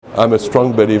I'm a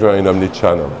strong believer in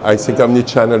omnichannel. I think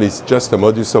omnichannel is just a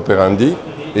modus operandi.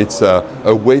 It's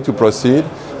a way to proceed,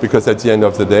 because at the end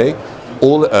of the day,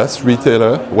 all us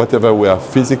retailers, whatever we are,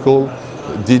 physical,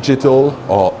 digital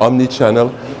or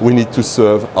omnichannel, we need to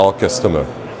serve our customer.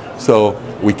 So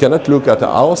we cannot look at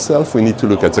ourselves, we need to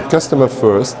look at the customer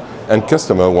first, and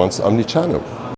customer wants omnichannel.